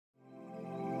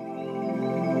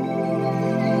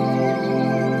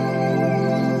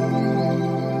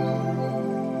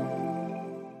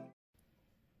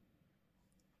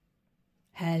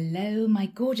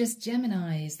gorgeous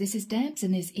Geminis. This is Debs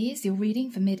and this is your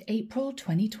reading for mid-April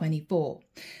 2024.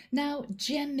 Now,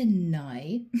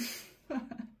 Gemini,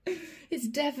 it's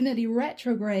definitely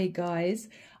retrograde, guys.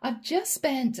 I've just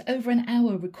spent over an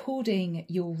hour recording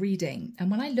your reading, and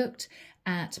when I looked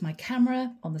at my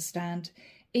camera on the stand,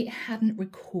 it hadn't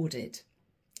recorded.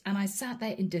 And I sat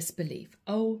there in disbelief.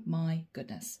 Oh my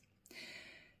goodness.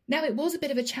 Now, it was a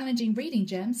bit of a challenging reading,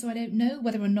 Gem, so I don't know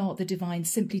whether or not the divine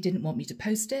simply didn't want me to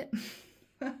post it.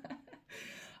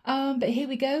 But here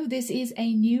we go. This is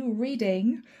a new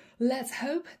reading. Let's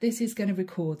hope this is going to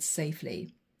record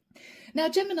safely. Now,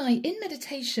 Gemini, in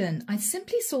meditation, I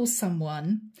simply saw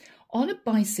someone on a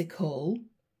bicycle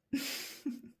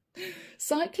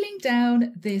cycling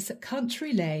down this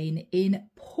country lane in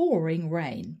pouring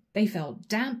rain. They felt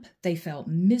damp. They felt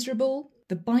miserable.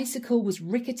 The bicycle was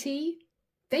rickety.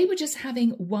 They were just having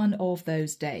one of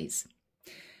those days.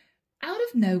 Out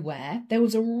of nowhere, there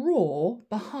was a roar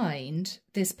behind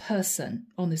this person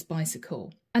on this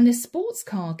bicycle. And this sports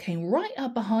car came right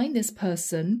up behind this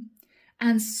person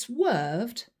and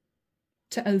swerved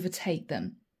to overtake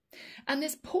them. And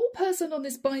this poor person on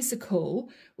this bicycle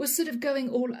was sort of going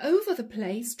all over the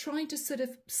place, trying to sort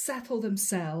of settle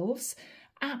themselves,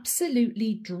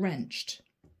 absolutely drenched.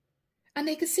 And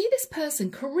they could see this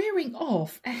person careering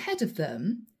off ahead of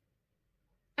them,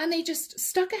 and they just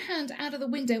stuck a hand out of the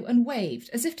window and waved,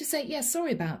 as if to say, yeah,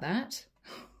 sorry about that.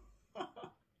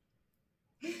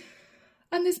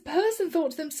 And this person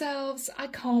thought to themselves, I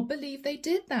can't believe they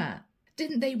did that.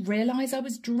 Didn't they realise I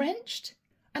was drenched?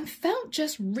 And felt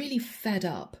just really fed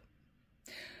up.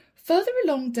 Further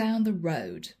along down the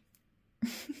road,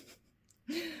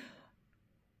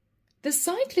 the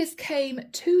cyclist came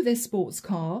to this sports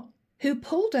car, who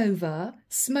pulled over,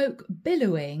 smoke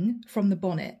billowing from the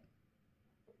bonnet.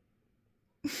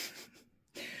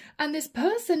 And this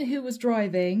person who was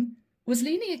driving was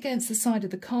leaning against the side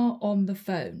of the car on the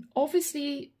phone.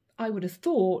 Obviously, I would have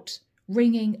thought,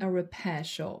 ringing a repair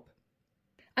shop.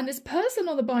 And this person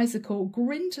on the bicycle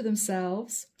grinned to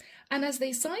themselves, and as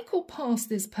they cycled past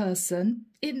this person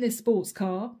in this sports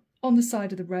car on the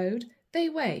side of the road, they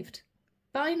waved.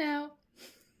 Bye now.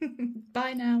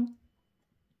 Bye now.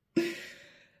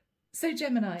 So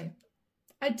Gemini,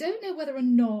 I don't know whether or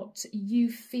not you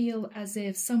feel as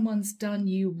if someone's done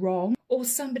you wrong, or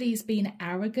somebody's been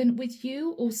arrogant with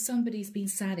you, or somebody's been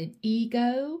sad in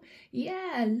ego.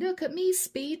 Yeah, look at me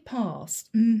speed past.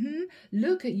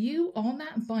 Look at you on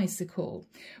that bicycle.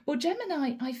 Well,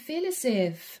 Gemini, I feel as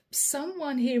if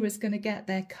someone here is going to get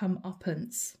their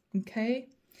comeuppance, okay?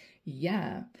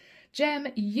 Yeah. Gem,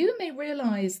 you may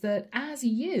realise that as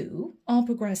you are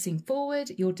progressing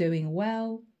forward, you're doing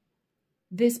well,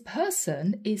 this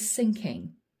person is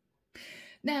sinking.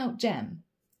 Now, Gem,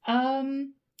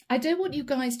 I don't want you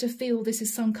guys to feel this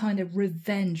is some kind of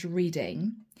revenge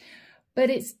reading, but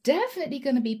it's definitely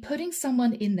going to be putting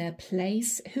someone in their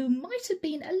place who might have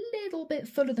been a little bit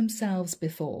full of themselves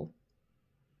before.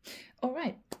 All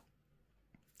right,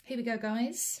 here we go,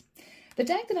 guys. The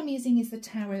deck that I'm using is the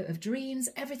Tarot of Dreams.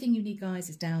 Everything you need, guys,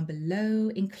 is down below,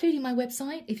 including my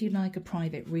website if you'd like a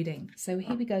private reading. So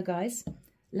here we go, guys.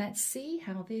 Let's see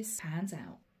how this pans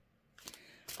out.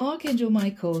 Archangel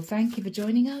Michael, thank you for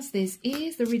joining us. This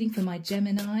is the reading for my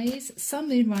Geminis, Sun,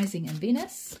 Moon, Rising and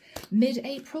Venus,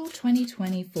 mid-April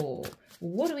 2024.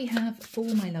 What do we have for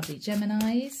my lovely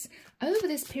Geminis over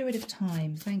this period of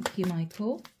time? Thank you,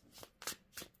 Michael.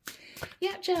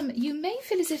 Yeah, Gem, you may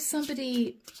feel as if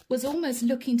somebody was almost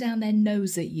looking down their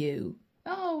nose at you.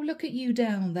 Oh, look at you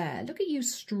down there. Look at you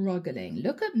struggling.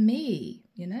 Look at me,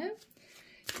 you know?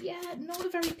 Yeah, not a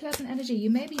very pleasant energy. You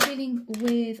may be dealing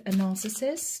with a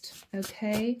narcissist,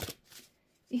 okay?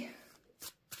 You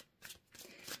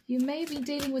may be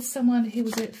dealing with someone who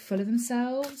was a bit full of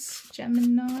themselves,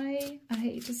 Gemini. I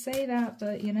hate to say that,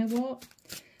 but you know what?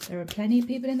 There are plenty of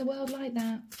people in the world like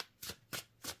that.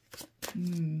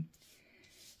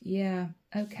 Yeah,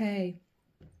 okay.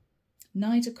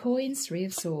 Knight of Coins, Three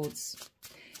of Swords.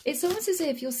 It's almost as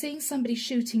if you're seeing somebody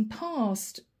shooting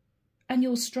past and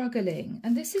you're struggling.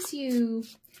 And this is you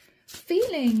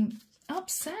feeling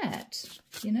upset,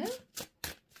 you know?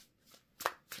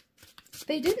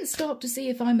 They didn't stop to see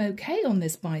if I'm okay on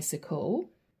this bicycle.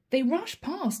 They rushed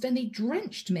past and they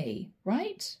drenched me,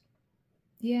 right?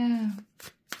 Yeah.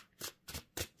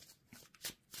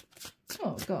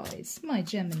 Oh, guys, my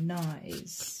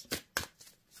Geminis.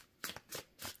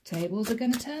 Tables are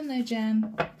going to turn though,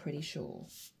 Gem. Pretty sure.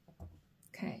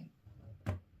 Okay.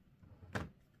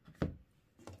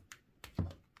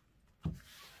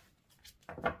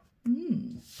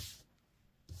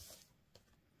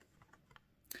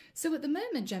 So at the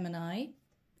moment, Gemini,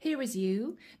 Here is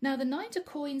you. Now, the Knight of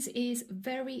Coins is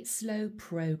very slow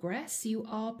progress. You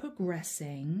are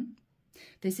progressing.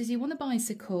 This is you on the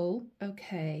bicycle.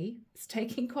 Okay, it's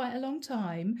taking quite a long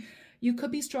time. You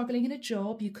could be struggling in a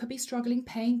job. You could be struggling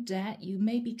paying debt. You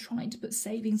may be trying to put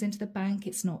savings into the bank.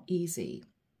 It's not easy.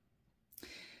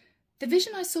 The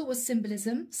vision I saw was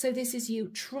symbolism. So this is you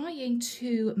trying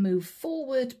to move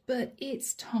forward, but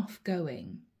it's tough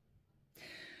going.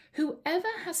 Whoever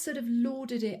has sort of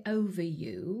lorded it over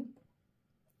you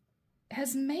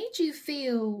has made you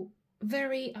feel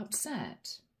very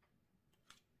upset.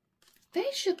 They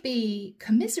should be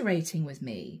commiserating with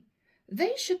me.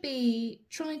 They should be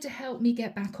trying to help me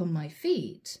get back on my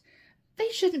feet.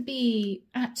 They shouldn't be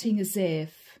acting as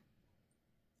if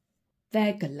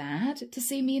they're glad to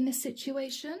see me in this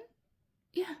situation.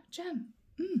 Yeah, Gem.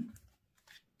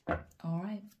 All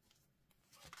right.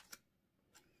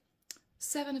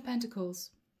 Seven of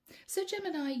Pentacles. So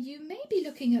Gemini, you may be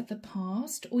looking at the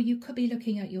past, or you could be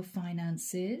looking at your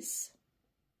finances.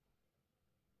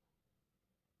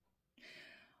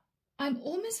 I'm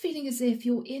almost feeling as if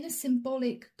you're in a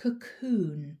symbolic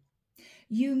cocoon.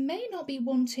 You may not be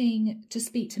wanting to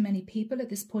speak to many people at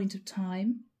this point of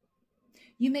time.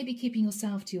 You may be keeping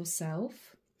yourself to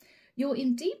yourself. You're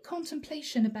in deep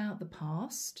contemplation about the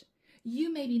past.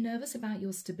 You may be nervous about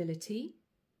your stability.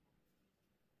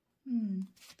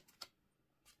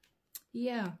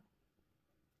 Yeah.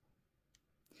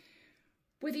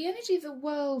 With the energy of the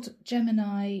world,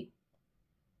 Gemini,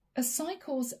 a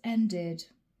cycle's ended.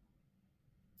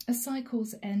 A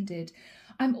cycle's ended.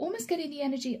 I'm almost getting the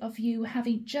energy of you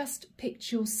having just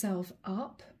picked yourself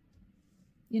up,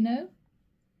 you know?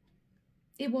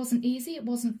 It wasn't easy, it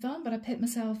wasn't fun, but I picked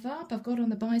myself up. I've got on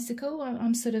the bicycle.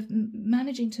 I'm sort of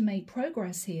managing to make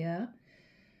progress here.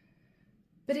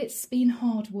 But it's been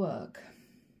hard work.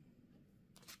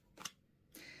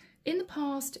 In the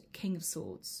past, King of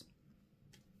Swords.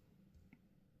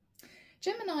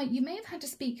 Gemini, you may have had to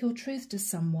speak your truth to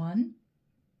someone.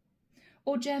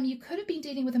 Or Gem, you could have been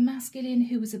dealing with a masculine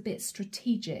who was a bit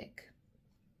strategic.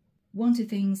 Wanted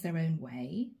things their own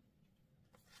way.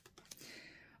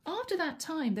 After that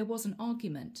time, there was an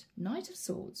argument. Knight of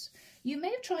Swords. You may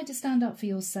have tried to stand up for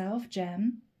yourself,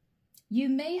 Gem. You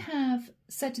may have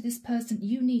said to this person,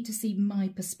 you need to see my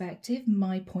perspective,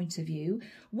 my point of view.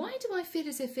 Why do I feel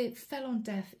as if it fell on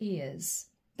deaf ears?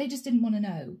 They just didn't want to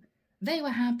know. They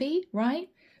were happy, right?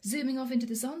 Zooming off into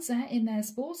the sunset in their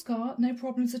sports car, no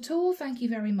problems at all, thank you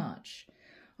very much.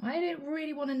 I don't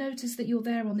really want to notice that you're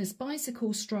there on this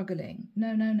bicycle struggling.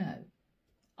 No, no, no.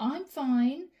 I'm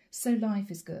fine, so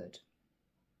life is good.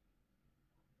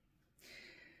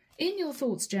 In your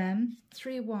thoughts, Gem,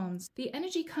 Three of Wands, the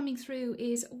energy coming through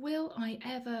is, will I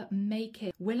ever make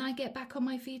it? Will I get back on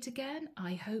my feet again?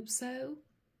 I hope so.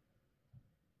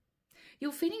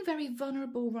 You're feeling very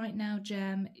vulnerable right now,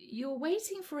 Gem. You're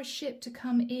waiting for a ship to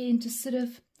come in to sort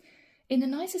of, in the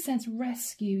nicest sense,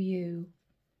 rescue you.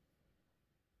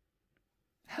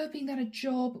 Hoping that a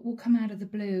job will come out of the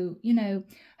blue, you know,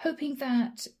 hoping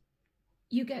that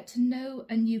you get to know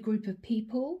a new group of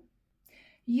people.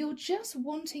 You're just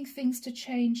wanting things to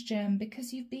change, Gem,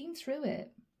 because you've been through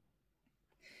it.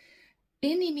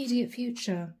 In the immediate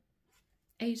future,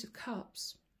 Eight of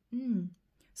Cups.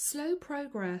 Slow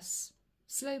progress.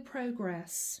 Slow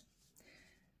progress.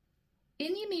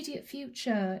 In the immediate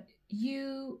future,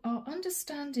 you are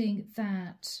understanding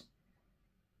that,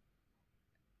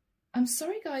 I'm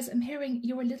sorry guys, I'm hearing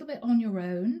you're a little bit on your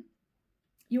own.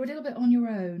 You're a little bit on your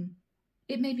own.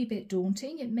 It may be a bit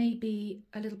daunting. It may be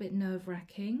a little bit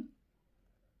nerve-wracking.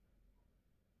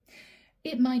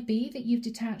 It might be that you've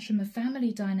detached from a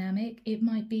family dynamic. It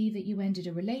might be that you ended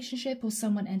a relationship or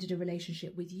someone ended a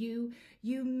relationship with you.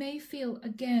 You may feel,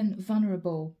 again,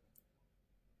 vulnerable.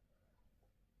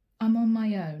 I'm on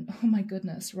my own. Oh my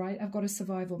goodness, right? I've got to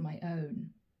survive on my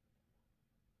own.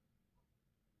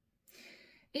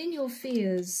 In your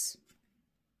fears,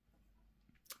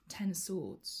 Ten of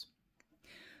Swords.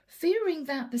 Fearing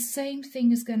that the same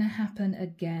thing is going to happen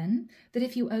again, that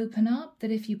if you open up, that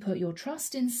if you put your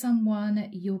trust in someone,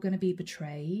 you're going to be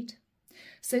betrayed.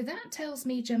 So that tells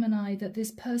me, Gemini, that this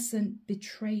person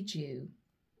betrayed you.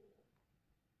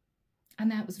 And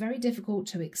that was very difficult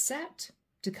to accept,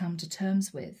 to come to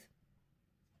terms with.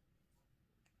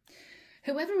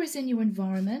 Whoever is in your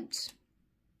environment,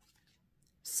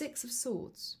 Six of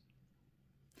Swords.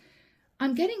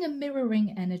 I'm getting a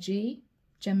mirroring energy,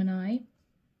 Gemini.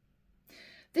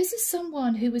 This is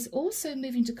someone who is also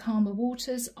moving to calmer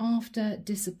waters after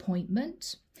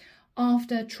disappointment,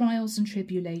 after trials and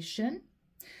tribulation.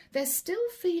 They're still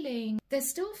feeling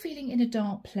in a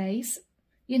dark place.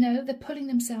 You know, they're pulling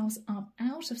themselves up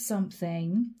out of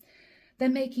something. They're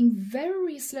making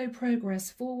very slow progress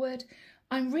forward.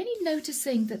 I'm really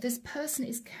noticing that this person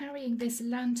is carrying this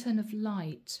lantern of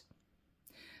light.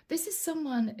 This is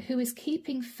someone who is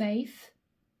keeping faith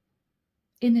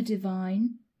in the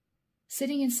divine,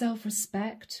 sitting in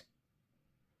self-respect.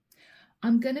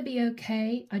 I'm going to be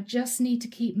okay. I just need to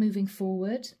keep moving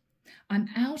forward. I'm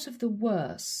out of the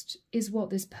worst, is what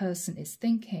this person is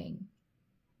thinking.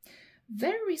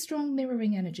 Very strong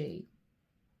mirroring energy.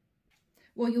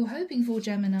 What you're hoping for,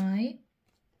 Gemini,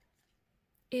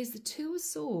 is the Two of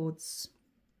Swords.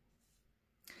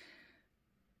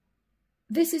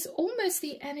 This is almost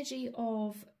the energy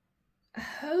of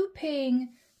hoping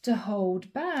to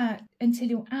hold back until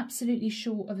you're absolutely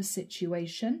sure of a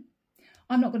situation.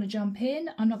 I'm not going to jump in.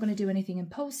 I'm not going to do anything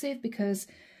impulsive because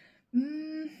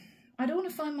I don't want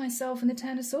to find myself in the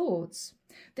Ten of Swords.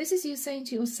 This is you saying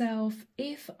to yourself,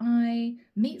 if I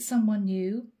meet someone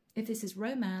new, if this is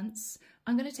romance,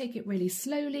 I'm going to take it really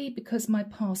slowly because my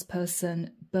past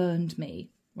person burned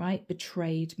me, right?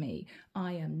 Betrayed me.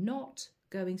 I am not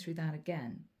going through that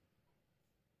again.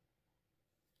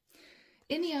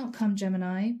 In the outcome,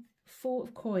 Gemini, Four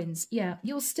of Coins. Yeah,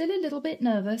 you're still a little bit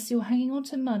nervous. You're hanging on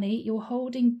to money. You're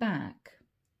holding back.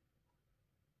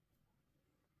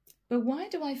 But why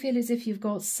do I feel as if you've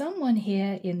got someone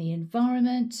here in the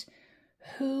environment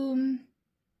whom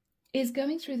is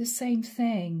going through the same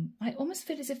thing? I almost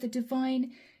feel as if the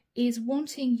divine is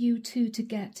wanting you two to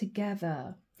get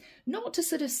together. Not to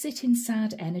sort of sit in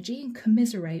sad energy and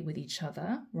commiserate with each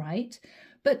other, right?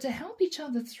 But to help each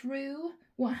other through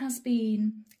what has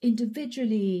been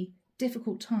individually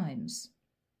difficult times.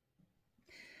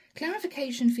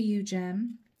 Clarification for you,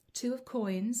 Gem. Two of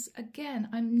Coins. Again,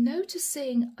 I'm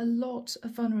noticing a lot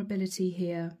of vulnerability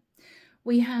here.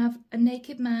 We have a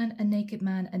naked man, a naked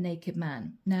man, a naked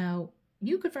man. Now,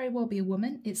 you could very well be a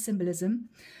woman. It's symbolism.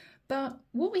 But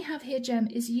what we have here, Gem,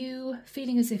 is you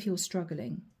feeling as if you're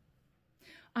struggling.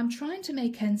 I'm trying to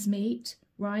make ends meet,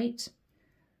 right?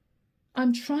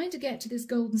 I'm trying to get to this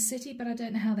golden city, but I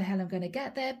don't know how the hell I'm going to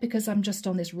get there because I'm just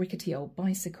on this rickety old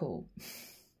bicycle.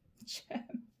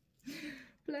 Gem,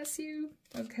 bless you.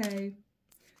 Okay.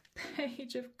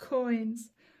 Page of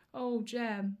Coins. Oh,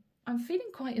 Gem, I'm feeling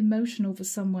quite emotional for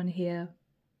someone here.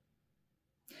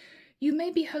 You may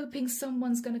be hoping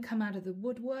someone's going to come out of the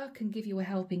woodwork and give you a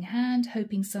helping hand,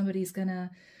 hoping somebody's going to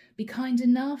be kind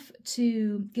enough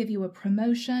to give you a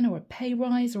promotion or a pay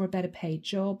rise or a better paid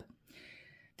job.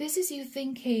 This is you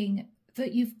thinking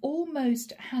that you've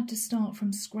almost had to start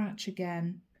from scratch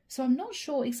again. So I'm not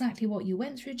sure exactly what you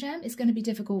went through, Gem. It's going to be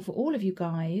difficult for all of you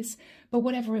guys, but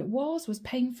whatever it was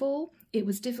painful, it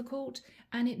was difficult,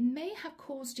 and it may have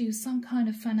caused you some kind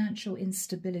of financial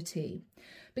instability.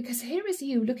 Because here is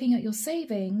you looking at your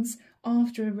savings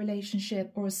after a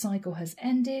relationship or a cycle has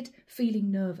ended,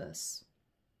 feeling nervous.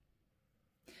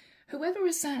 Whoever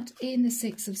is sat in the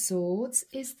Six of Swords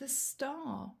is the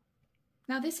Star.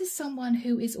 Now, this is someone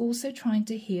who is also trying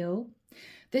to heal.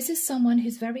 This is someone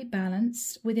who's very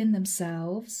balanced within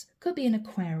themselves. Could be an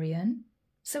Aquarian,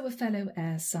 so a fellow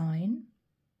air sign.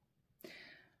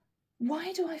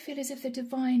 Why do I feel as if the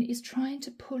divine is trying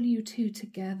to pull you two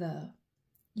together?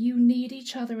 You need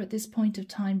each other at this point of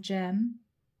time, Gem.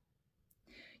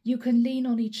 You can lean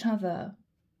on each other.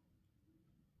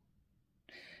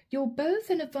 You're both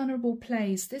in a vulnerable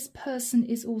place. This person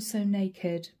is also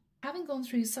naked, having gone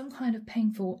through some kind of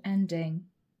painful ending.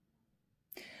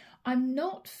 I'm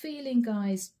not feeling,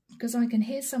 guys, because I can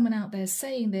hear someone out there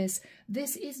saying this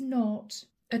is not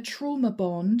a trauma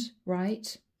bond,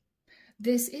 right?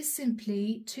 This is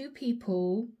simply two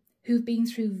people who've been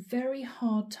through very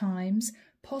hard times,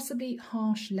 possibly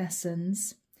harsh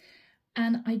lessons.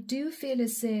 And I do feel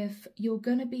as if you're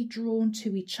going to be drawn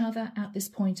to each other at this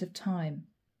point of time.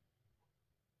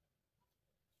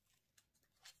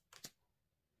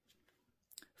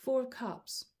 Four of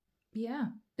Cups. Yeah,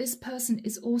 this person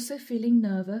is also feeling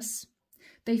nervous.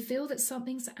 They feel that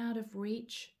something's out of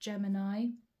reach, Gemini,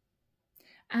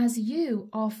 as you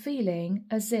are feeling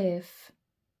as if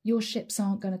your ships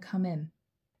aren't going to come in.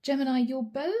 Gemini, you're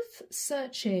both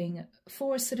searching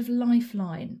for a sort of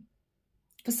lifeline,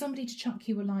 for somebody to chuck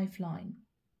you a lifeline.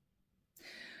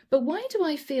 But why do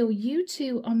I feel you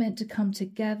two are meant to come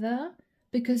together?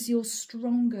 Because you're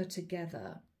stronger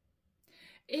together.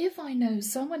 If I know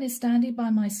someone is standing by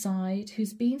my side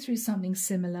who's been through something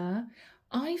similar,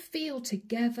 I feel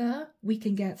together we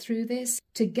can get through this.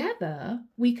 Together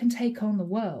we can take on the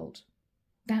world.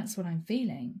 That's what I'm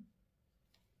feeling.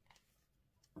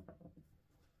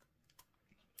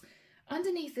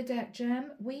 Underneath the deck,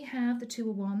 Gem, we have the Two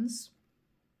of Wands.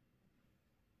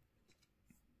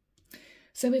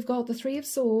 So we've got the Three of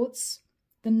Swords,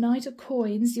 the Knight of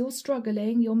Coins. You're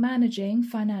struggling, you're managing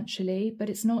financially,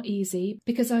 but it's not easy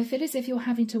because I feel as if you're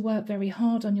having to work very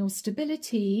hard on your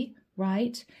stability,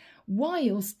 right,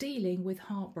 whilst dealing with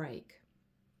heartbreak.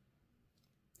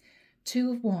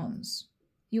 Two of Wands.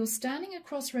 You're standing at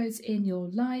crossroads in your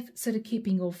life, sort of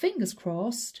keeping your fingers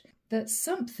crossed that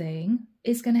something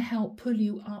is going to help pull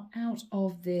you up out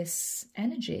of this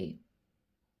energy.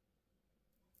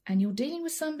 And you're dealing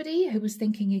with somebody who was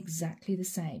thinking exactly the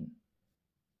same.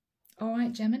 All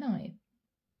right, Gemini.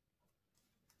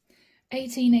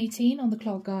 18:18 on the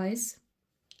clock, guys.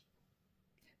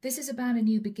 This is about a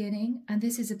new beginning, and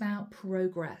this is about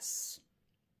progress.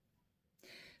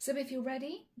 So if you're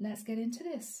ready, let's get into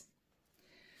this.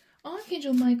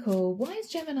 Archangel Michael, why is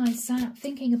Gemini sat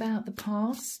thinking about the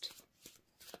past?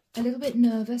 A little bit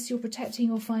nervous. You're protecting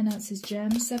your finances,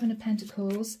 Gem. Seven of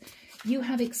Pentacles. You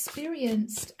have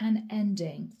experienced an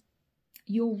ending.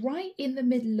 You're right in the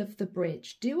middle of the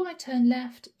bridge. Do I turn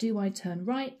left? Do I turn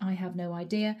right? I have no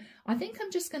idea. I think I'm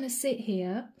just going to sit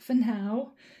here for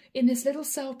now in this little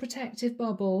self-protective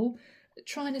bubble,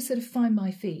 trying to sort of find my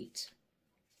feet.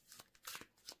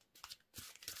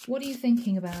 What are you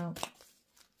thinking about?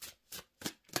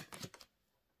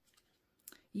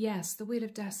 Yes, the Wheel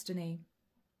of Destiny.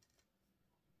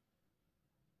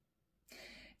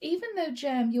 Even though,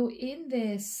 Gem, you're in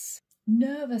this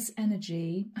nervous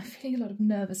energy, I'm feeling a lot of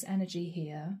nervous energy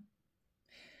here,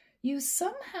 you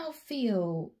somehow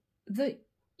feel that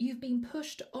you've been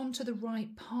pushed onto the right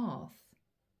path.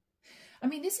 I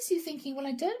mean, this is you thinking, well,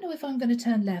 I don't know if I'm going to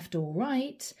turn left or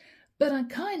right, but I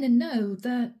kind of know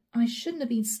that I shouldn't have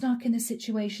been stuck in the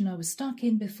situation I was stuck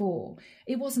in before.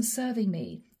 It wasn't serving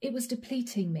me. It was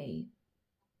depleting me.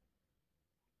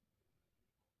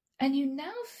 And you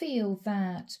now feel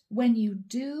that when you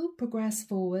do progress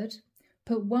forward,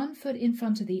 put one foot in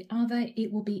front of the other,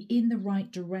 it will be in the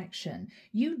right direction.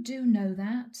 You do know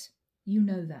that. You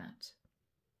know that.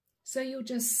 So you're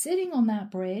just sitting on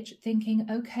that bridge thinking,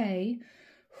 okay,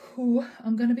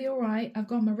 I'm going to be all right. I've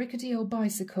got my rickety old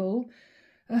bicycle.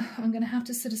 I'm going to have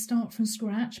to sort of start from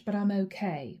scratch, but I'm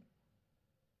okay.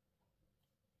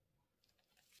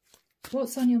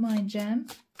 What's on your mind, Gem?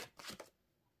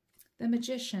 The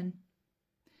Magician.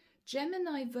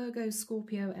 Gemini, Virgo,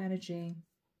 Scorpio energy.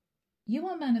 You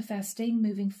are manifesting,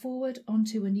 moving forward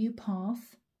onto a new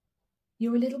path.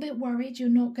 You're a little bit worried you're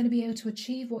not going to be able to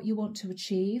achieve what you want to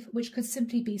achieve, which could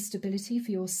simply be stability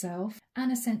for yourself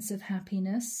and a sense of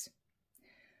happiness.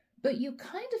 But you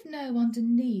kind of know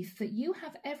underneath that you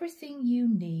have everything you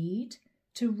need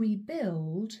to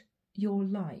rebuild your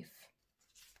life.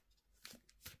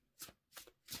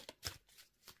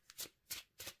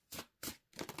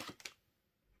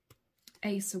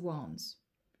 Ace of Wands.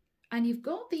 And you've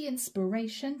got the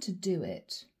inspiration to do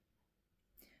it.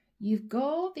 You've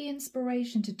got the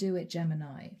inspiration to do it,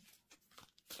 Gemini.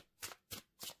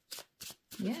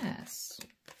 Yes.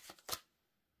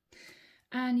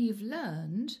 And you've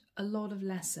learned a lot of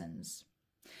lessons.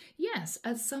 Yes,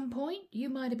 at some point you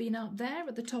might have been up there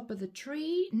at the top of the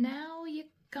tree. Now you've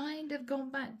kind of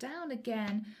gone back down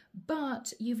again,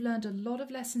 but you've learned a lot of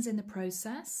lessons in the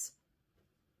process,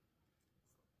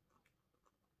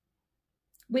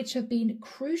 which have been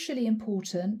crucially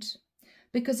important,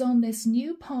 because on this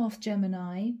new path,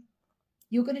 Gemini,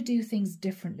 you're going to do things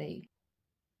differently.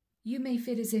 You may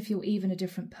feel as if you're even a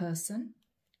different person.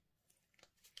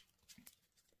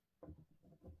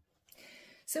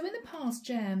 So in the past,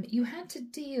 Gem, you had to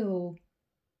deal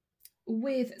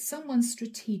with someone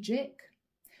strategic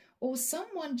or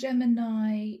someone,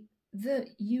 Gemini,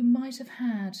 that you might have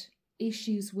had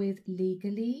issues with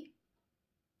legally.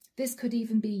 This could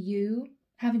even be you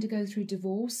having to go through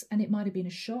divorce, and it might have been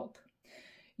a shock.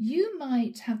 You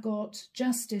might have got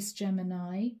justice,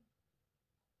 Gemini,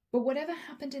 but whatever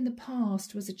happened in the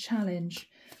past was a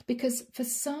challenge, because for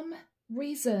some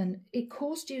reason it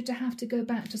caused you to have to go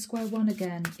back to square one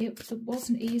again. It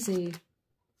wasn't easy.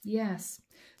 Yes.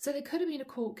 So there could have been a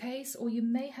court case, or you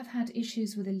may have had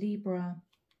issues with a Libra.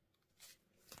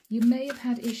 You may have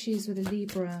had issues with a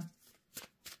Libra.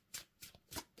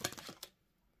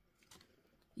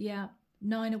 Yeah.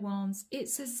 Nine of Wands.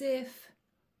 It's as if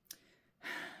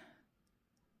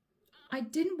I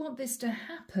didn't want this to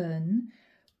happen,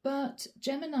 but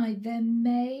Gemini, there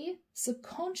may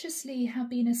subconsciously have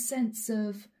been a sense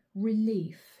of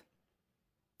relief,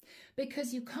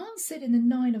 because you can't sit in the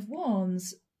Nine of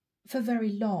Wands for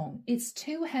very long. It's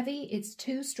too heavy. It's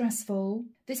too stressful.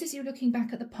 This is you looking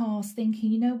back at the past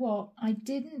thinking, you know what? I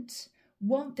didn't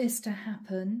want this to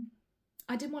happen.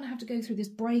 I didn't want to have to go through this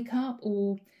breakup,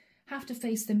 or have to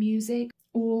face the music,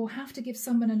 or have to give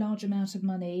someone a large amount of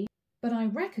money. but I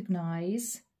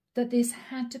recognize that this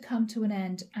had to come to an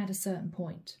end at a certain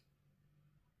point.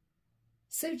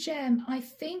 So Gem, I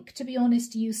think, to be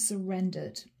honest, you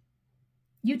surrendered.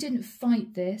 You didn't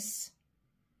fight this.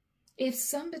 If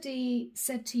somebody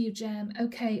said to you, Gem,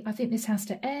 okay, I think this has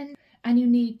to end and you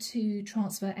need to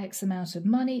transfer X amount of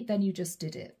money, then you just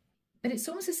did it. But it's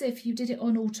almost as if you did it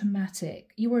on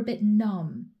automatic. You were a bit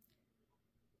numb.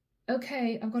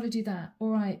 Okay, I've got to do that.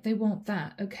 All right, they want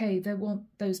that. Okay, they want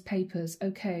those papers.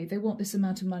 Okay, they want this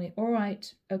amount of money. All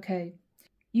right, okay.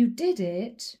 You did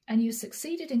it and you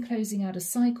succeeded in closing out a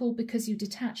cycle because you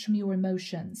detached from your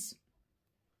emotions.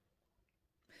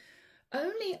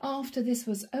 Only after this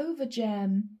was over,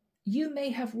 Gem, you may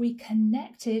have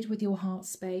reconnected with your heart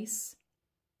space,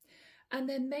 and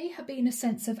there may have been a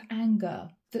sense of anger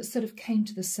that sort of came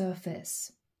to the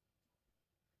surface.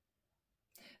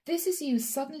 This is you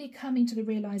suddenly coming to the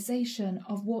realization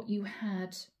of what you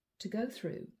had to go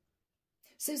through.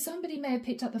 So somebody may have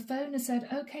picked up the phone and said,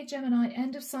 okay, Gemini,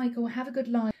 end of cycle, have a good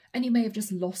life. And you may have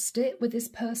just lost it with this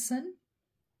person.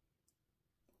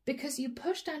 Because you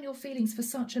pushed down your feelings for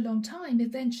such a long time,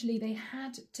 eventually they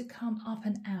had to come up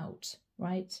and out,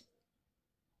 right?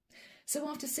 So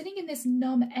after sitting in this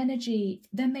numb energy,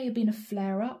 there may have been a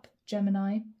flare-up,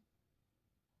 Gemini.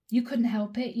 You couldn't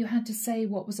help it. You had to say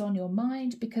what was on your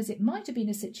mind because it might have been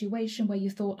a situation where you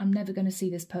thought, I'm never going to see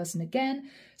this person again.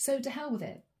 So to hell with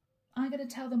it. I'm going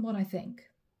to tell them what I think.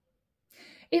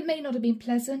 It may not have been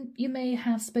pleasant. You may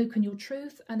have spoken your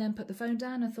truth and then put the phone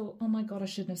down and thought, oh my God, I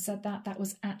shouldn't have said that. That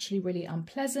was actually really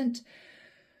unpleasant.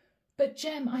 But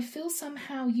Gem, I feel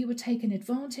somehow you were taken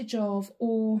advantage of,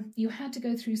 or you had to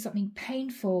go through something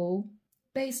painful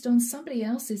based on somebody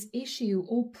else's issue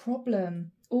or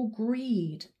problem or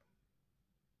greed.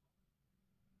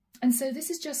 And so this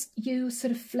is just you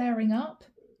sort of flaring up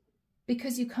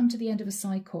because you come to the end of a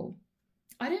cycle.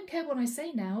 I don't care what I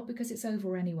say now because it's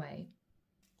over anyway.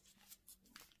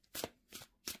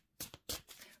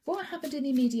 What happened in the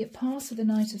immediate past with the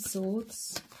Knight of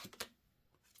Swords?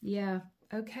 Yeah,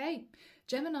 okay.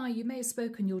 Gemini, you may have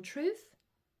spoken your truth.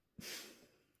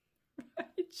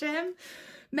 Gem,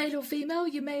 male or female,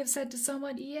 you may have said to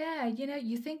someone, yeah, you know,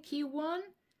 you think you won?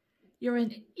 You're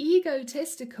an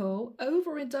egotistical,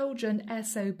 overindulgent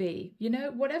SOB. You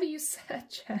know, whatever you said,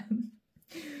 Gem,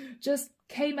 just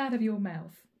came out of your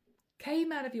mouth.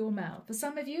 Came out of your mouth. For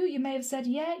some of you, you may have said,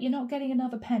 yeah, you're not getting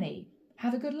another penny.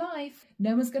 Have a good life.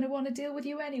 No one's going to want to deal with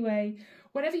you anyway.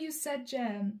 Whatever you said,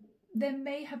 Gem, there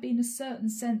may have been a certain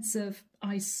sense of,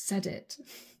 I said it.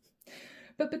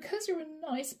 But because you're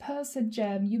a nice person,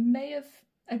 Gem, you may have,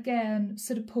 again,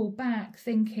 sort of pulled back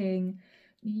thinking,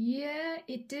 yeah,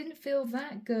 it didn't feel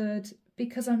that good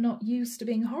because I'm not used to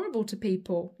being horrible to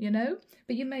people, you know?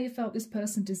 But you may have felt this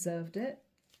person deserved it.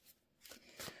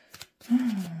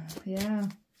 Yeah.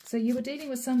 So you were dealing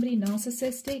with somebody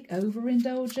narcissistic,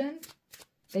 overindulgent.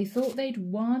 They thought they'd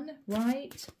won,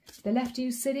 right? They left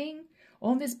you sitting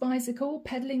on this bicycle,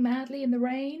 pedaling madly in the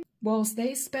rain, whilst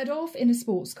they sped off in a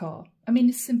sports car. I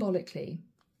mean, symbolically.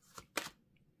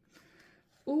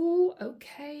 Oh,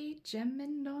 okay,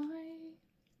 Gemini.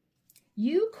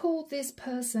 You called this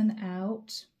person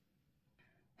out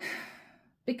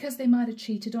because they might have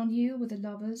cheated on you with the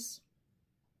lovers.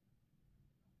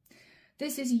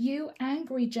 This is you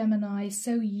angry, Gemini,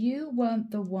 so you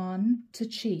weren't the one to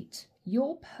cheat.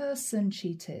 Your person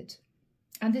cheated.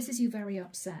 And this is you very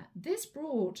upset. This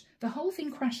brought the whole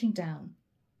thing crashing down.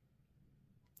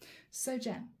 So,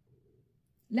 Gem,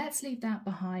 let's leave that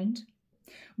behind.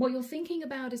 What you're thinking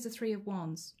about is the Three of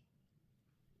Wands.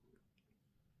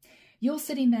 You're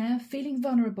sitting there feeling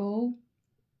vulnerable.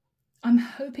 I'm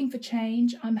hoping for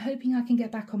change. I'm hoping I can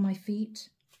get back on my feet.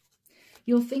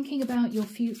 You're thinking about your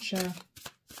future.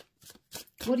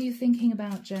 What are you thinking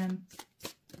about, Gem?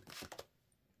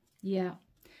 Yeah.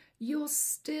 You're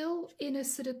still in a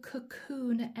sort of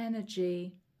cocoon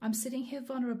energy. I'm sitting here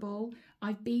vulnerable.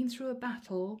 I've been through a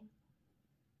battle.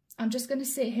 I'm just going to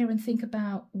sit here and think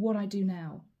about what I do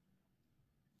now.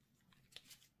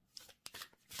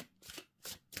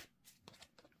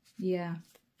 Yeah.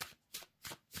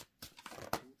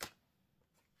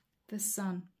 The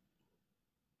Sun.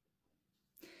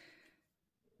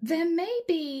 There may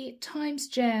be times,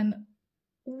 Gem,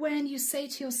 when you say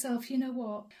to yourself, you know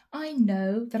what, I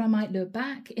know that I might look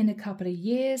back in a couple of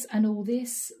years and all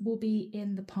this will be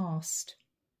in the past.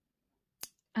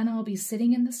 And I'll be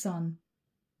sitting in the sun.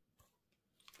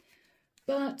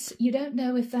 But you don't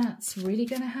know if that's really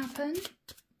going to happen.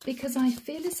 Because I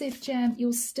feel as if, Gem,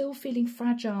 you're still feeling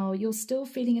fragile. You're still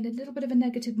feeling in a little bit of a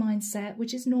negative mindset,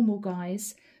 which is normal,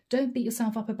 guys. Don't beat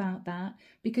yourself up about that,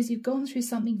 because you've gone through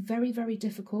something very, very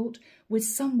difficult with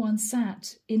someone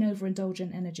sat in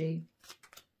overindulgent energy.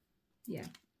 Yeah.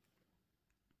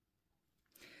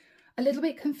 A little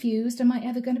bit confused. Am I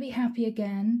ever going to be happy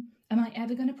again? Am I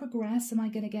ever going to progress? Am I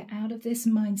going to get out of this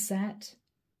mindset?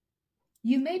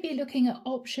 You may be looking at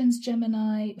options,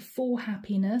 Gemini, for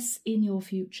happiness in your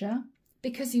future,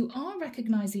 because you are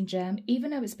recognizing, Gem,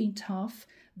 even though it's been tough,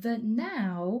 that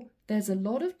now there's a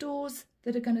lot of doors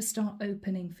that are going to start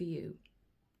opening for you.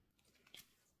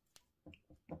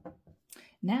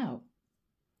 Now,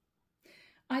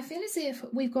 I feel as if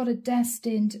we've got a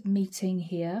destined meeting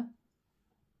here,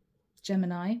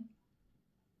 Gemini.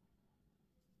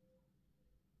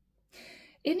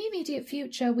 In the immediate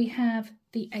future, we have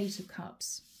the Eight of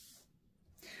Cups.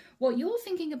 What you're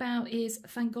thinking about is,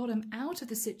 thank God I'm out of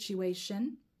the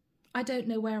situation. I don't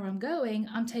know where I'm going.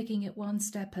 I'm taking it one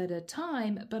step at a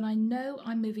time, but I know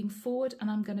I'm moving forward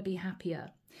and I'm going to be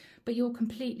happier. But you're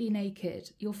completely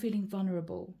naked. You're feeling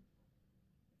vulnerable.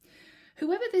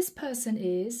 Whoever this person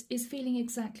is feeling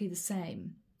exactly the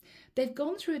same. They've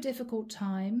gone through a difficult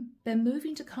time. They're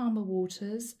moving to calmer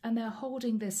waters and they're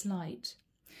holding this light.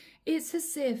 It's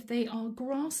as if they are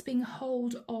grasping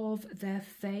hold of their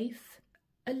faith,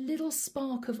 a little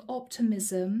spark of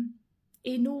optimism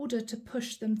in order to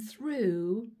push them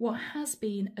through what has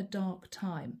been a dark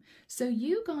time. So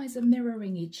you guys are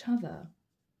mirroring each other.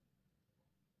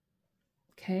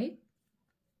 Okay?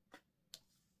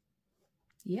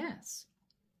 Yes.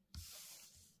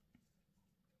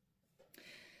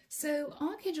 So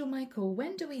Archangel Michael,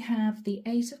 when do we have the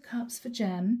Eight of Cups for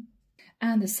Gem?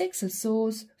 And the Six of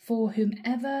Swords for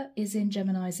whomever is in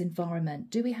Gemini's environment.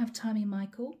 Do we have timing,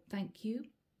 Michael? Thank you.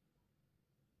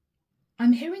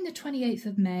 I'm hearing the 28th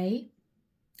of May.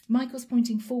 Michael's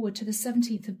pointing forward to the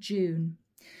 17th of June.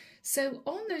 So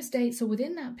on those dates or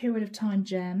within that period of time,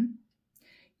 Gem,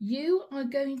 you are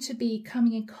going to be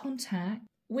coming in contact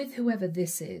with whoever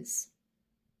this is.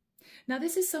 Now,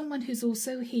 this is someone who's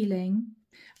also healing,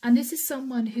 and this is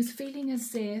someone who's feeling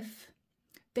as if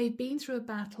they've been through a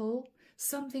battle.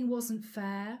 Something wasn't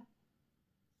fair.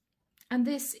 And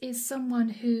this is someone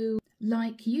who,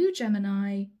 like you,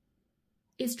 Gemini,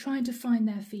 is trying to find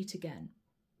their feet again.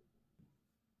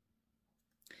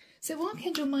 So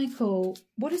Archangel Michael,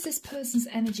 what is this person's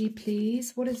energy,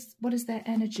 please? What is their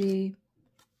energy?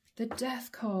 The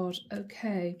Death card.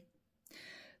 Okay.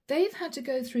 They've had to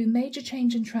go through major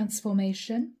change and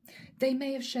transformation. They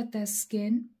may have shed their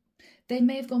skin. They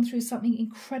may have gone through something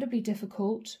incredibly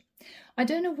difficult. I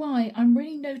don't know why, I'm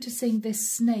really noticing this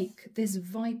snake, this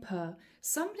viper.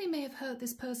 Somebody may have hurt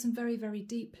this person very, very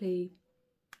deeply.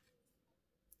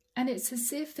 And it's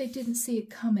as if they didn't see it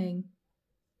coming.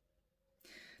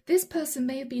 This person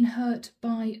may have been hurt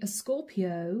by a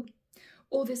Scorpio,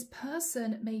 or this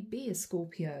person may be a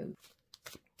Scorpio.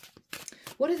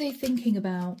 What are they thinking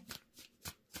about?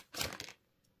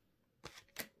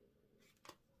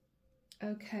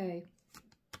 Okay.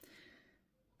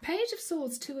 Page of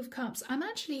Swords, Two of Cups. I'm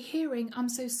actually hearing, I'm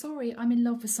so sorry, I'm in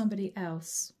love with somebody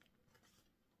else.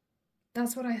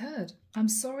 That's what I heard. I'm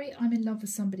sorry, I'm in love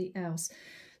with somebody else.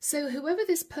 So whoever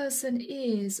this person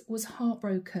is was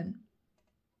heartbroken.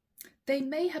 They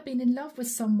may have been in love with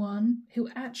someone who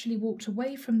actually walked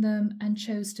away from them and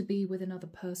chose to be with another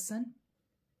person.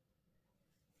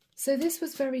 So this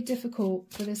was very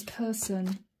difficult for this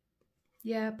person.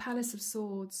 Yeah, Palace of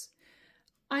Swords.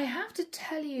 I have to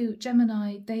tell you,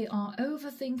 Gemini, they are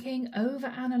overthinking,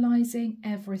 overanalyzing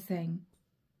everything.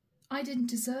 I didn't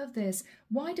deserve this.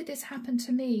 Why did this happen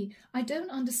to me? I don't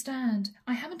understand.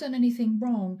 I haven't done anything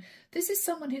wrong. This is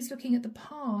someone who's looking at the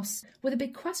past with a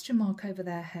big question mark over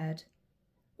their head.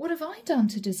 What have I done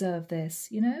to deserve this,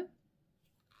 you know?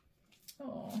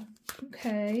 Oh,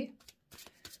 okay.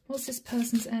 What's this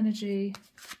person's energy?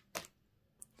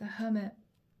 The Hermit.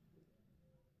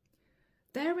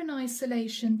 They're in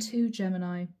isolation too,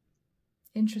 Gemini.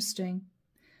 Interesting.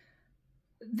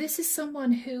 This is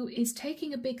someone who is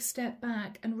taking a big step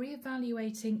back and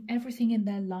reevaluating everything in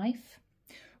their life,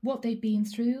 what they've been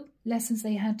through, lessons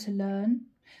they had to learn.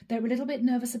 They're a little bit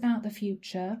nervous about the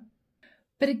future.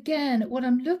 But again, what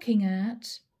I'm looking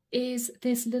at is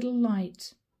this little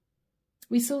light.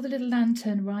 We saw the little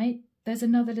lantern, right? There's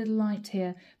another little light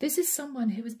here. This is someone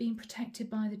who is being protected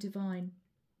by the divine.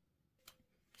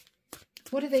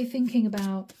 What are they thinking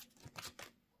about?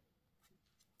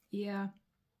 Yeah.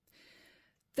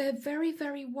 They're very,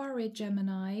 very worried,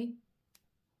 Gemini,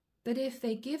 that if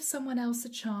they give someone else a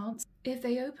chance, if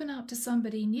they open up to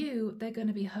somebody new, they're going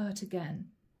to be hurt again.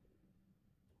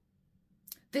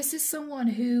 This is someone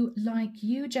who, like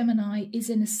you, Gemini, is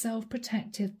in a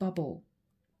self-protective bubble.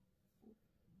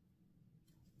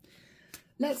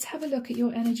 Let's have a look at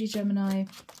your energy, Gemini.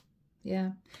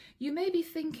 Yeah. You may be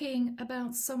thinking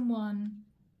about someone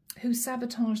who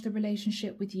sabotaged the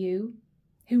relationship with you,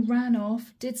 who ran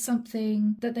off, did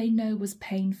something that they know was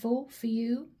painful for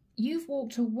you. You've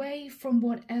walked away from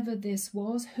whatever this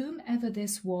was, whomever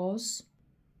this was,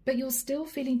 but you're still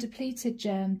feeling depleted,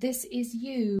 Gem. This is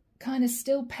you kind of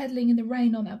still pedaling in the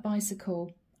rain on that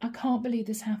bicycle. I can't believe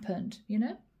this happened, you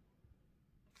know?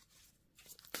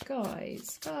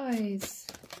 Guys.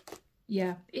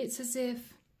 Yeah, it's as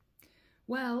if,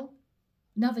 well,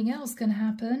 nothing else can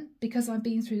happen because I've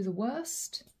been through the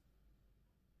worst.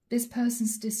 This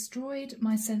person's destroyed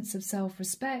my sense of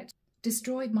self-respect,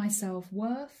 destroyed my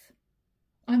self-worth.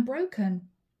 I'm broken.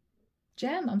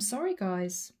 Gem, I'm sorry,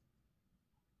 guys.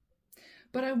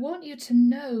 But I want you to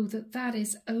know that that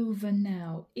is over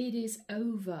now. It is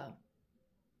over.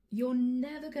 You're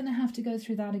never going to have to go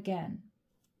through that again.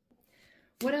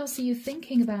 What else are you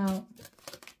thinking about?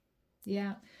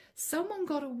 Yeah, someone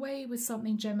got away with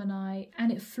something, Gemini,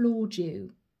 and it floored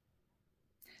you.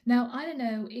 Now, I don't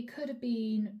know, it could have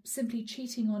been simply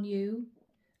cheating on you,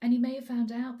 and you may have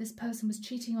found out this person was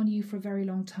cheating on you for a very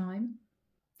long time.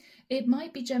 It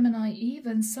might be, Gemini,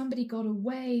 even somebody got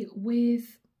away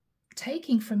with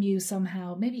taking from you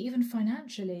somehow, maybe even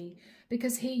financially,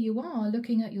 because here you are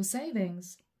looking at your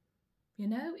savings. You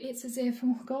know, it's as if,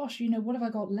 oh gosh, you know, what have I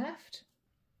got left?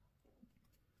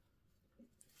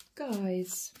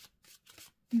 Guys.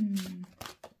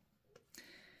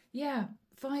 Yeah,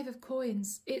 5 of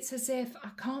coins. It's as if I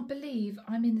can't believe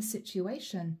I'm in the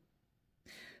situation.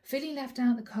 Feeling left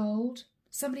out in the cold.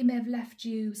 Somebody may have left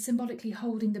you symbolically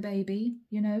holding the baby,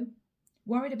 you know,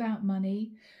 worried about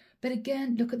money. But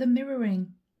again, look at the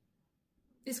mirroring.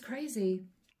 It's crazy.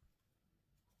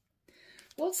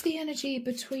 What's the energy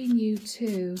between you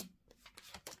two?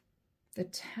 The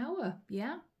Tower,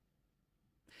 yeah.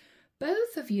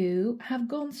 Both of you have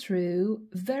gone through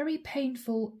very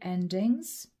painful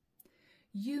endings.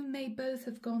 You may both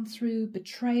have gone through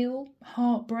betrayal,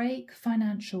 heartbreak,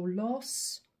 financial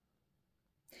loss.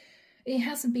 It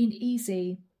hasn't been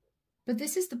easy. But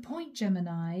this is the point,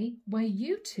 Gemini, where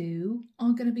you two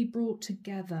are going to be brought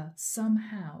together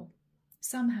somehow.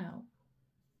 Somehow.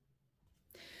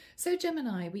 So,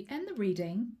 Gemini, we end the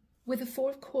reading with a 4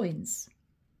 of coins.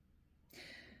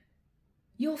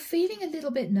 You're feeling a little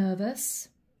bit nervous.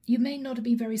 You may not have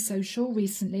been very social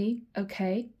recently,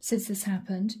 okay, since this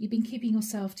happened. You've been keeping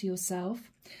yourself to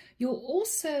yourself. You're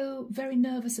also very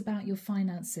nervous about your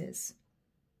finances.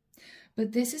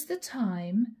 But this is the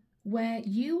time where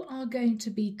you are going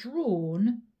to be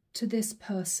drawn to this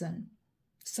person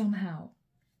somehow.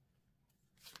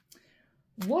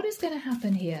 What is going to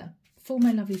happen here for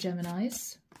my lovely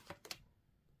Geminis?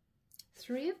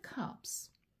 3 of Cups.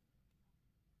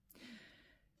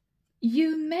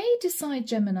 You may decide,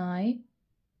 Gemini,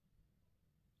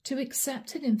 to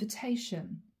accept an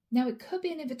invitation. Now, it could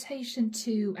be an invitation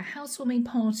to a housewarming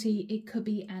party. It could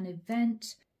be an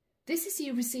event. This is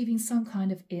you receiving some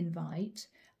kind of invite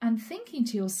and thinking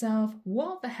to yourself,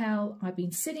 what the hell? I've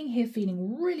been sitting here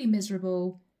feeling really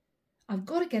miserable. I've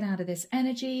got to get out of this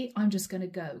energy. I'm just going to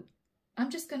go.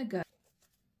 I'm just going to go.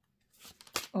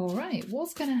 All right,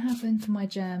 what's going to happen for my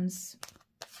gems?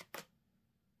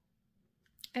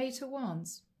 8 of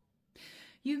Wands.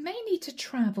 You may need to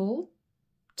travel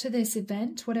to this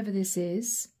event, whatever this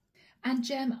is. And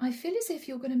Gem, I feel as if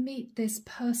you're going to meet this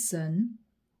person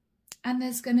and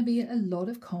there's going to be a lot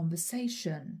of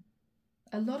conversation.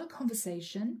 A lot of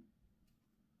conversation.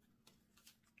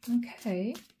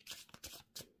 Okay.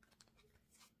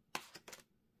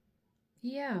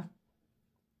 Yeah.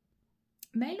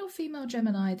 Male or female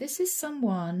Gemini, this is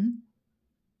someone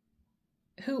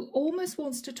who almost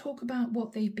wants to talk about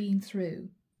what they've been through.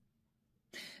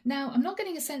 Now, I'm not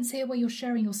getting a sense here where you're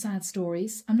sharing your sad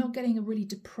stories. I'm not getting a really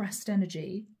depressed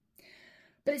energy.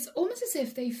 But it's almost as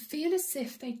if they feel as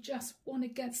if they just want to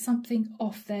get something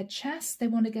off their chest. They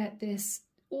want to get this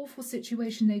awful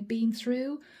situation they've been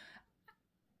through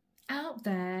out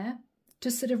there to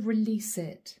sort of release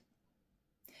it.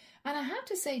 And I have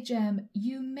to say, Gem,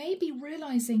 you may be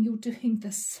realizing you're doing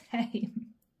the same,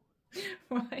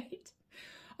 right?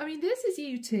 I mean, this is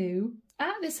you two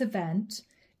at this event,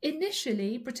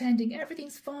 initially pretending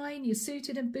everything's fine, you're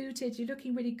suited and booted, you're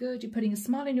looking really good, you're putting a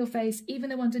smile on your face,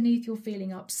 even though underneath you're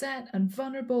feeling upset and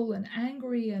vulnerable and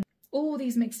angry and all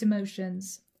these mixed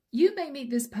emotions. You may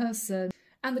meet this person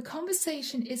and the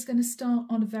conversation is going to start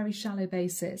on a very shallow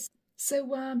basis. So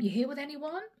you here with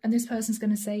anyone? And this person's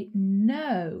going to say,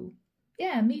 no.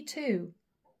 Yeah, me too.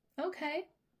 Okay.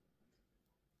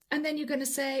 And then you're going to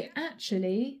say,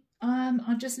 actually,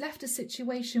 I've just left a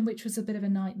situation which was a bit of a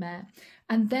nightmare.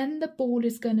 And then the ball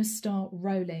is going to start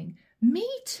rolling. Me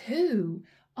too.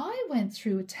 I went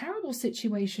through a terrible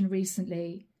situation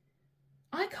recently.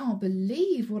 I can't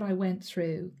believe what I went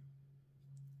through.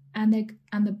 And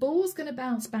the ball's going to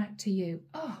bounce back to you.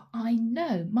 Oh, I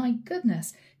know. My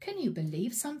goodness. Can you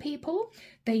believe some people?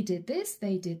 They did this,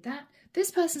 they did that.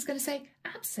 This person's going to say,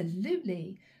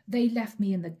 absolutely. They left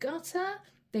me in the gutter.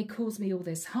 They caused me all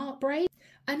this heartbreak.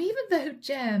 And even though,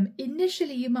 Gem,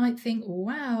 initially you might think,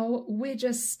 wow, we're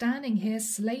just standing here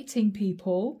slating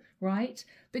people, right?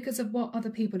 Because of what other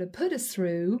people have put us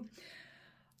through.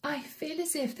 I feel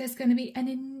as if there's going to be an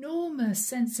enormous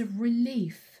sense of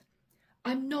relief.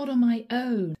 I'm not on my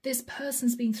own. This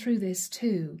person's been through this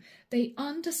too. They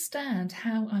understand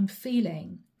how I'm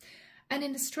feeling. And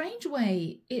in a strange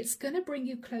way, it's going to bring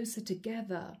you closer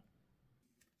together.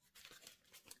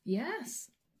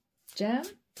 Yes. Gem?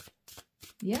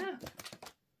 Yeah.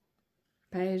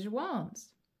 Page of Wands.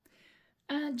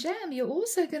 And Gem, you're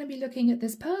also going to be looking at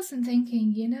this person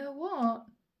thinking, you know what?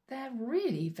 They're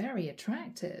really very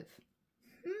attractive.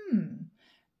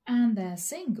 And they're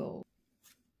single.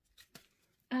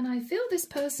 And I feel this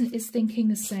person is thinking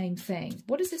the same thing.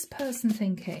 What is this person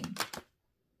thinking?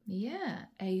 Yeah,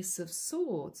 Ace of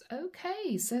Swords.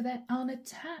 Okay, so they're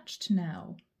unattached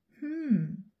now.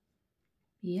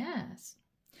 Yes.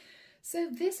 So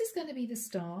this is going to be the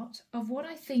start of what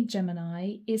I think,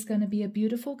 Gemini, is going to be a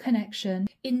beautiful connection.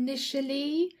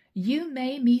 Initially, you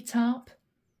may meet up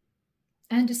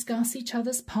and discuss each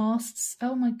other's pasts.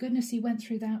 Oh my goodness, you went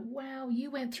through that. Wow,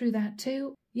 you went through that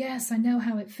too. Yes, I know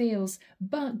how it feels.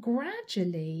 But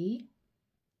gradually,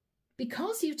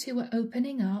 because you two are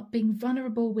opening up, being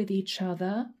vulnerable with each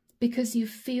other, because you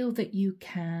feel that you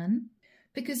can,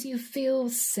 because you feel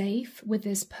safe with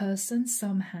this person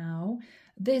somehow,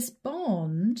 this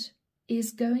bond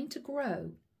is going to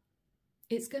grow.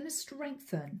 It's going to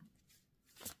strengthen.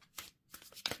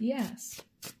 Yes.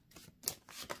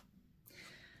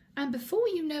 And before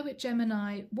you know it,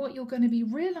 Gemini, what you're going to be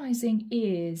realizing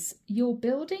is you're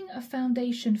building a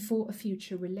foundation for a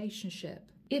future relationship.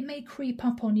 It may creep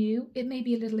up on you. It may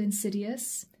be a little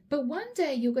insidious. But one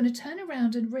day you're going to turn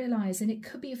around and realize, and it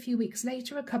could be a few weeks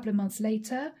later, a couple of months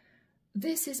later,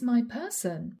 this is my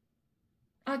person.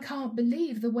 I can't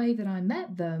believe the way that I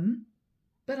met them,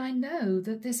 but I know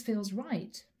that this feels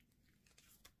right.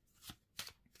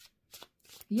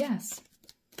 Yes.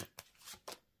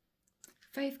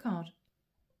 Faith card.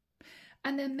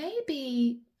 And there may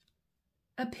be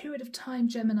a period of time,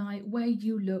 Gemini, where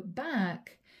you look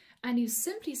back and you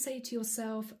simply say to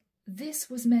yourself, this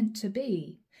was meant to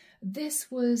be. This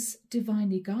was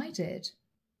divinely guided.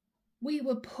 We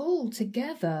were pulled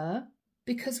together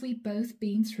because we've both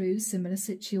been through similar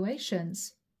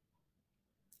situations.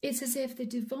 It's as if the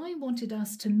divine wanted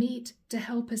us to meet to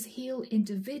help us heal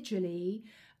individually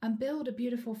and build a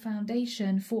beautiful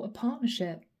foundation for a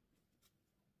partnership.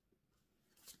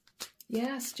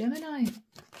 Yes, Gemini.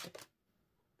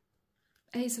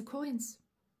 Ace of Coins.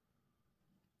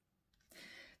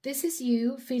 This is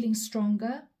you feeling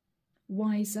stronger,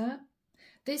 wiser.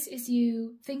 This is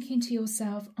you thinking to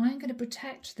yourself, I'm going to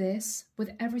protect this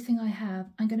with everything I have.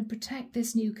 I'm going to protect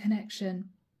this new connection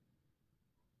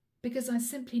because I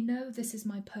simply know this is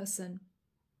my person.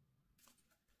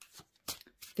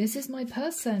 This is my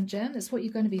person, Gem. That's what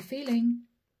you're going to be feeling.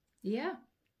 Yeah.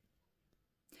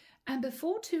 And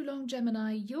before too long,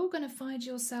 Gemini, you're going to find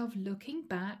yourself looking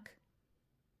back,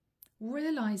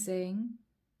 realizing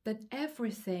that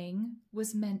everything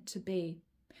was meant to be.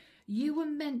 You were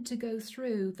meant to go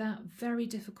through that very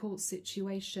difficult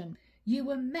situation. You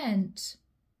were meant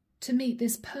to meet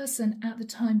this person at the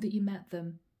time that you met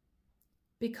them.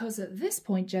 Because at this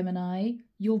point, Gemini,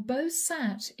 you're both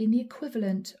sat in the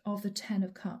equivalent of the 10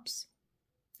 of Cups.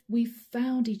 We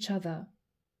found each other.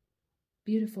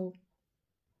 Beautiful.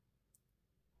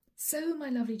 So, my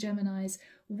lovely Geminis,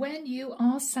 when you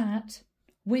are sat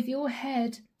with your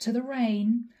head to the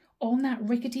rain on that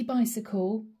rickety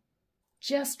bicycle,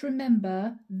 just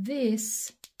remember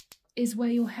this is where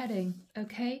you're heading,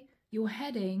 okay? You're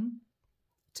heading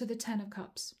to the 10 of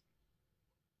Cups.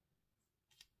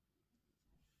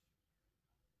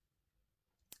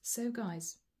 So,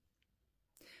 guys,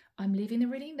 I'm leaving the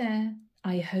reading there.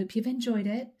 I hope you've enjoyed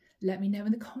it. Let me know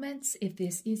in the comments if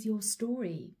this is your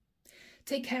story.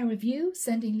 Take care of you,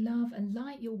 sending love and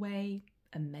light your way,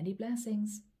 and many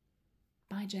blessings.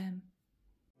 Bye, Gem.